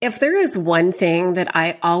If there is one thing that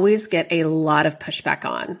I always get a lot of pushback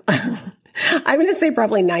on, I'm going to say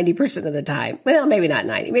probably 90% of the time. Well, maybe not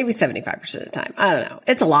 90, maybe 75% of the time. I don't know.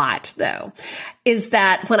 It's a lot though, is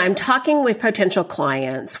that when I'm talking with potential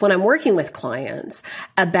clients, when I'm working with clients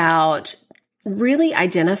about really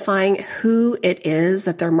identifying who it is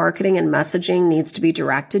that their marketing and messaging needs to be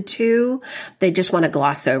directed to, they just want to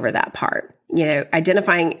gloss over that part.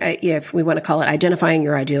 Identifying, if we want to call it identifying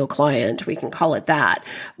your ideal client, we can call it that.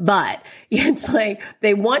 But it's like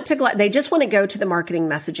they just want to go to the marketing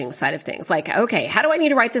messaging side of things. Like, okay, how do I need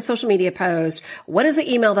to write this social media post? What is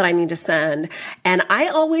the email that I need to send? And I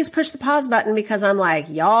always push the pause button because I'm like,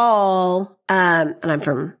 y'all, and I'm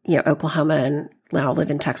from, Oklahoma and now I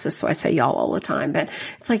live in Texas. So I say y'all all the time, but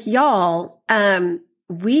it's like, y'all,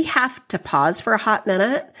 we have to pause for a hot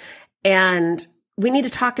minute and we need to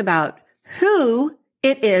talk about who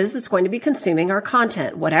it is that's going to be consuming our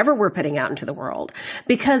content, whatever we're putting out into the world.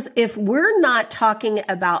 Because if we're not talking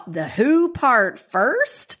about the who part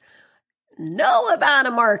first, no amount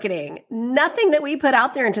of marketing, nothing that we put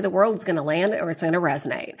out there into the world is going to land or it's going to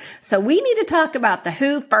resonate. So we need to talk about the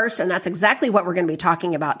who first, and that's exactly what we're going to be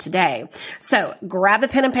talking about today. So grab a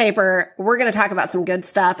pen and paper. We're going to talk about some good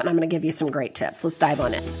stuff, and I'm going to give you some great tips. Let's dive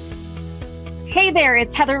on in. Hey there,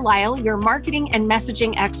 it's Heather Lyle, your marketing and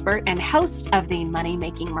messaging expert and host of the Money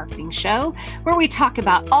Making Marketing Show, where we talk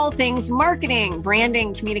about all things marketing,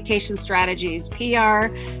 branding, communication strategies, PR,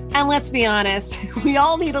 and let's be honest, we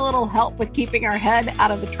all need a little help with keeping our head out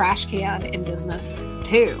of the trash can in business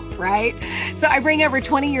too, right? So I bring over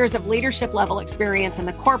 20 years of leadership level experience in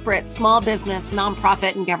the corporate, small business,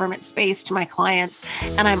 nonprofit, and government space to my clients.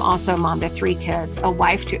 And I'm also a mom to 3 kids, a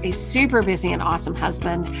wife to a super busy and awesome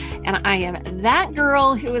husband. And I am that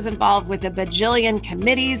girl who is involved with a bajillion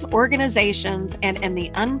committees, organizations, and am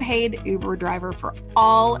the unpaid Uber driver for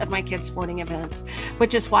all of my kids' sporting events,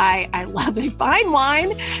 which is why I love a fine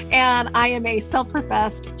wine. And I am a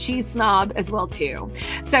self-professed cheese snob as well too.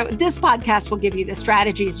 So this podcast will give you the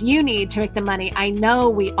strategies you need to make the money I know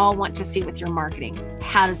we all want to see with your marketing.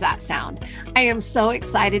 How does that sound? I am so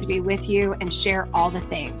excited to be with you and share all the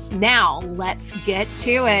things. Now let's get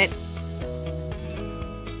to it.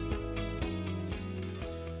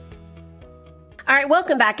 All right,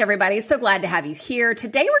 welcome back, everybody. So glad to have you here.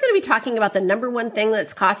 Today, we're going to be talking about the number one thing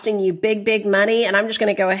that's costing you big, big money. And I'm just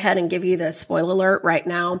going to go ahead and give you the spoiler alert right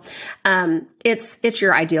now. It's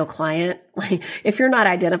your ideal client. Like, if you're not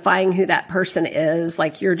identifying who that person is,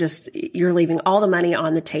 like you're leaving all the money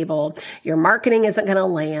on the table. Your marketing isn't going to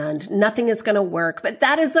land. Nothing is going to work. But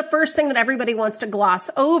that is the first thing that everybody wants to gloss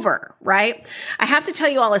over, right? I have to tell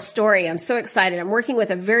you all a story. I'm so excited. I'm working with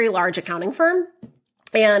a very large accounting firm.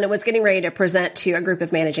 And I was getting ready to present to a group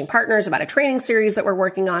of managing partners about a training series that we're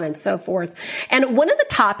working on and so forth. And one of the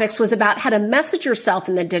topics was about how to message yourself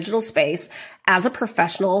in the digital space as a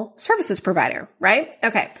professional services provider, right?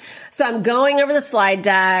 Okay. So I'm going over the slide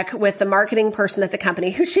deck with the marketing person at the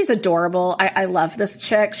company she's adorable. I love this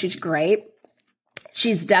chick. She's great.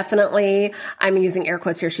 She's definitely, I'm using air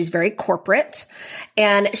quotes here, she's very corporate.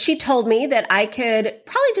 And she told me that I could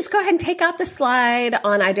probably just go ahead and take out the slide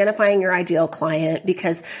on identifying your ideal client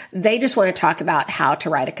because they just want to talk about how to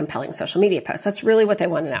write a compelling social media post. That's really what they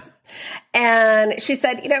want to know. And she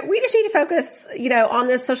said, we just need to focus, on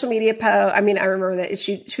this social media post. I mean, I remember that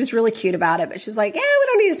she was really cute about it, but she's like, yeah, we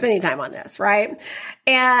don't need to spend any time on this, right?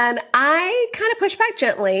 And I kind of pushed back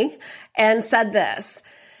gently and said this.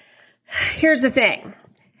 Here's the thing.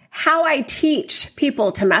 How I teach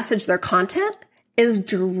people to message their content is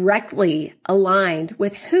directly aligned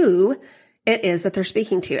with who it is that they're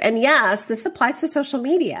speaking to. And yes, this applies to social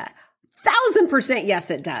media. 1000%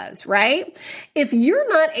 yes, it does, right? If you're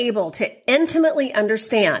not able to intimately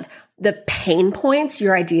understand the pain points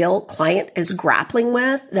your ideal client is grappling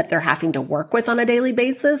with, that they're having to work with on a daily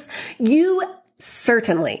basis, you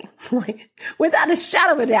certainly, without a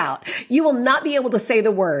shadow of a doubt, you will not be able to say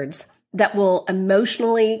the words that will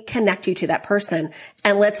emotionally connect you to that person.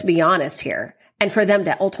 And let's be honest here, and for them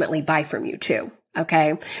to ultimately buy from you too.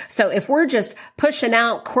 Okay. So if we're just pushing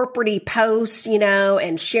out corporate-y posts,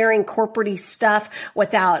 and sharing corporate-y stuff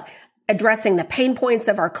without addressing the pain points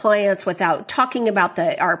of our clients, without talking about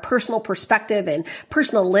our personal perspective and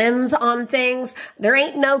personal lens on things, there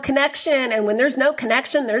ain't no connection. And when there's no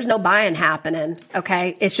connection, there's no buying happening.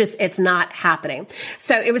 Okay. It's not happening.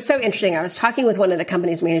 So it was so interesting. I was talking with one of the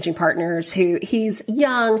company's managing partners he's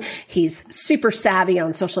young. He's super savvy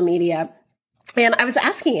on social media. And I was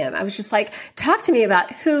asking him, I was just like, talk to me about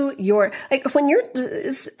who when you're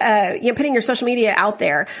putting your social media out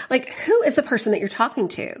there, like who is the person that you're talking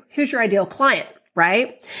to? Who's your ideal client?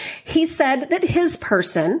 right? He said that his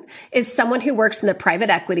person is someone who works in the private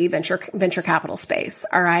equity venture capital space.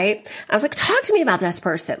 All right. I was like, talk to me about this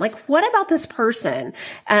person. Like, what about this person,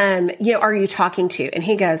 are you talking to? And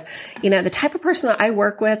he goes, the type of person that I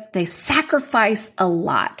work with, they sacrifice a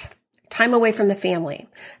lot. Time away from the family,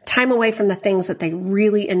 time away from the things that they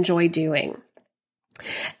really enjoy doing.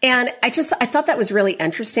 And I thought that was really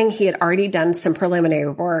interesting. He had already done some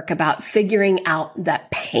preliminary work about figuring out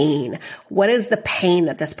that pain. What is the pain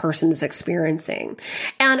that this person is experiencing?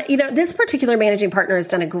 And, this particular managing partner has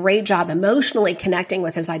done a great job emotionally connecting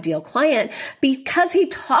with his ideal client because he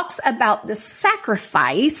talks about the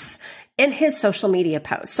sacrifice in his social media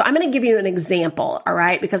posts. So I'm going to give you an example, all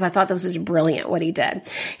right, because I thought this was brilliant what he did.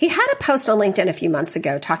 He had a post on LinkedIn a few months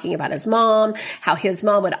ago talking about his mom, how his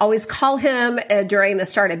mom would always call him during the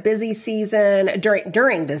start of busy season,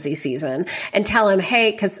 during busy season, and tell him,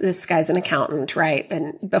 hey, because this guy's an accountant, right?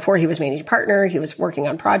 And before he was managing partner, he was working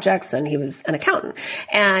on projects and he was an accountant.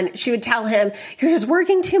 And she would tell him, you're just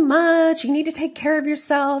working too much. You need to take care of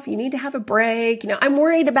yourself. You need to have a break. I'm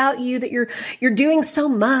worried about you that you're doing so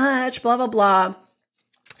much, blah, blah, blah.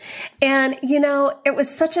 And, it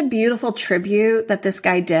was such a beautiful tribute that this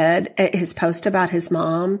guy did at his post about his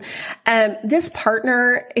mom. This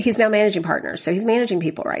partner, he's now managing partner. So he's managing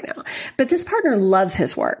people right now, but this partner loves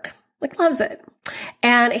his work, loves it.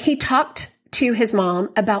 And he talked to his mom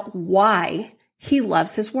about why he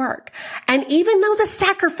loves his work. And even though the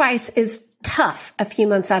sacrifice is tough a few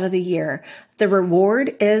months out of the year, the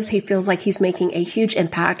reward is he feels like he's making a huge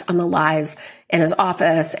impact on the lives in his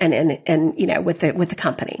office and with the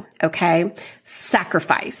company. Okay.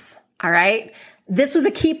 Sacrifice. All right. This was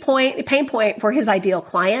a pain point for his ideal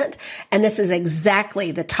client. And this is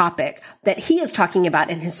exactly the topic that he is talking about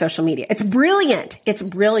in his social media. It's brilliant. It's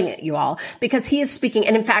brilliant, you all, because he is speaking.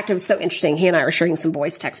 And in fact, it was so interesting. He and I were sharing some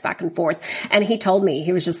voice texts back and forth. And he told me,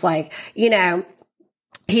 he was just like,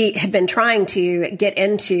 he had been trying to get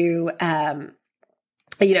into,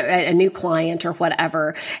 a new client or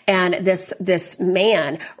whatever. And this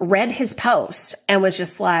man read his post and was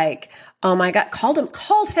just like, oh my God,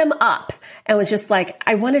 called him up and was just like,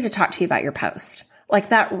 I wanted to talk to you about your post. Like,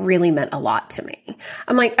 that really meant a lot to me.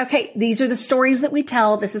 I'm like, okay, these are the stories that we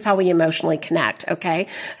tell. This is how we emotionally connect. Okay.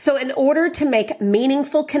 So in order to make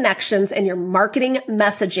meaningful connections in your marketing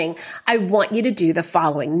messaging, I want you to do the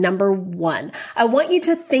following. Number one, I want you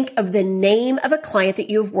to think of the name of a client that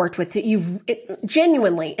you've worked with, that you've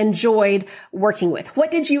genuinely enjoyed working with. What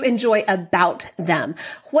did you enjoy about them?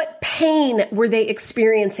 What pain were they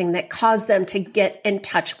experiencing that caused them to get in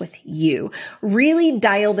touch with you? Really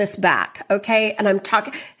dial this back. Okay. And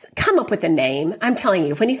come up with a name. I'm telling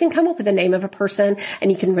you, when you can come up with a name of a person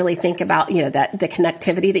and you can really think about, that the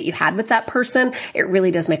connectivity that you had with that person, it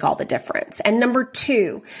really does make all the difference. And number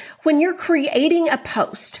two, when you're creating a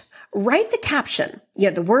post, write the caption,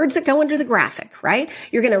 the words that go under the graphic, right?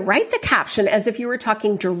 You're going to write the caption as if you were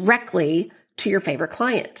talking directly to your favorite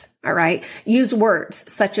client. All right. Use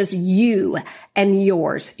words such as you and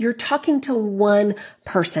yours. You're talking to one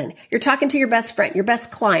person. You're talking to your best friend, your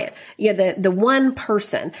best client. The one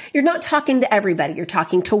person. You're not talking to everybody. You're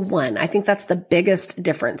talking to one. I think that's the biggest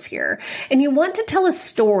difference here. And you want to tell a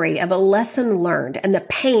story of a lesson learned and the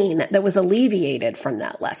pain that was alleviated from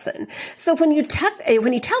that lesson. So when you tell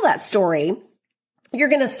that story, you're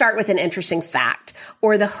going to start with an interesting fact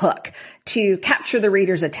or the hook to capture the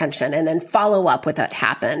reader's attention and then follow up with what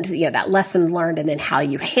happened, that lesson learned and then how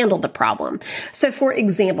you handled the problem. So for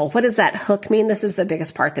example, what does that hook mean? This is the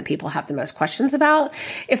biggest part that people have the most questions about.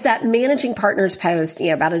 If that managing partner's post,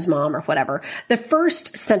 about his mom or whatever, the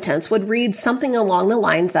first sentence would read something along the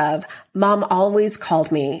lines of, Mom always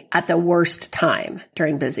called me at the worst time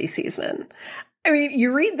during busy season. I mean,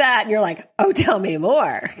 you read that and you're like, oh, tell me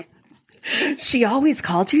more. She always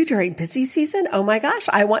called you during busy season? Oh my gosh,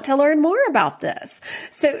 I want to learn more about this.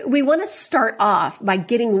 So we want to start off by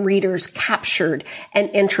getting readers captured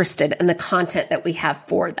and interested in the content that we have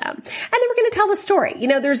for them. And then we're going to tell the story.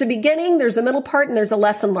 There's a beginning, there's a middle part, and there's a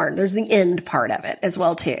lesson learned. There's the end part of it as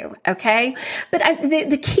well too. Okay. But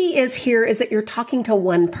the key is that you're talking to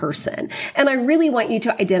one person. And I really want you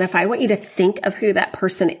to identify, I want you to think of who that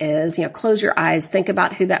person is. Close your eyes, think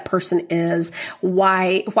about who that person is,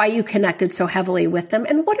 why you connected so heavily with them,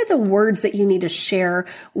 and what are the words that you need to share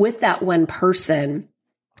with that one person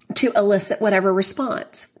to elicit whatever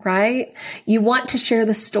response, right? You want to share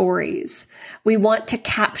the stories. We want to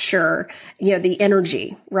capture, the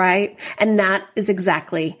energy, right? And that is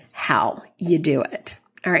exactly how you do it.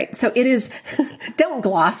 All right. So it is, don't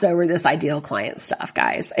gloss over this ideal client stuff,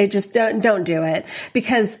 guys. It just don't do it,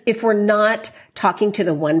 because if we're not talking to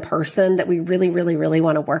the one person that we really, really, really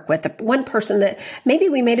want to work with, the one person that maybe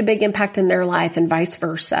we made a big impact in their life and vice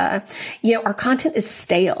versa, our content is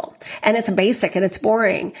stale and it's basic and it's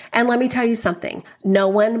boring. And let me tell you something, no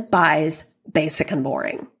one buys basic and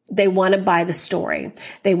boring. They want to buy the story.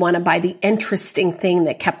 They want to buy the interesting thing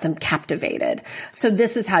that kept them captivated. So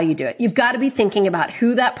this is how you do it. You've got to be thinking about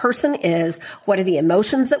who that person is. What are the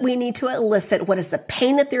emotions that we need to elicit? What is the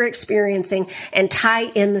pain that they're experiencing? And tie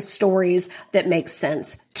in the stories that make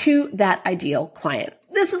sense to that ideal client.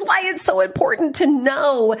 This is why it's so important to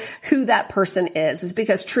know who that person is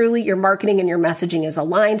because truly your marketing and your messaging is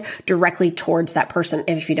aligned directly towards that person.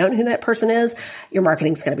 And if you don't know who that person is, your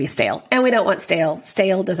marketing is going to be stale. And we don't want stale.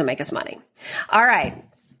 Stale doesn't make us money. All right.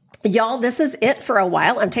 Y'all, this is it for a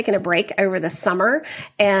while. I'm taking a break over the summer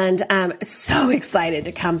and I'm so excited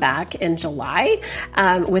to come back in July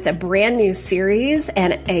with a brand new series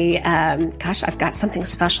and I've got something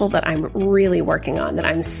special that I'm really working on that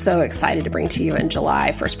I'm so excited to bring to you in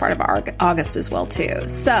July, first part of August as well too.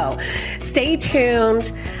 So stay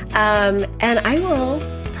tuned and I will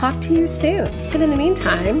talk to you soon. And in the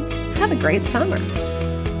meantime, have a great summer.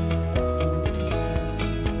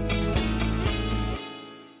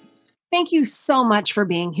 Thank you so much for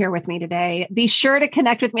being here with me today. Be sure to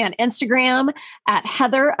connect with me on Instagram at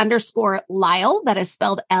Heather_Lisle. That is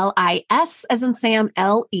spelled L-I-S as in Sam,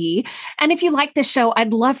 L-E. And if you like this show,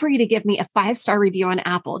 I'd love for you to give me a 5-star review on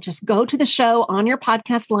Apple. Just go to the show on your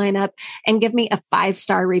podcast lineup and give me a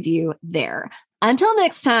 5-star review there. Until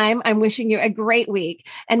next time, I'm wishing you a great week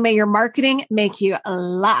and may your marketing make you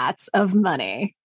lots of money.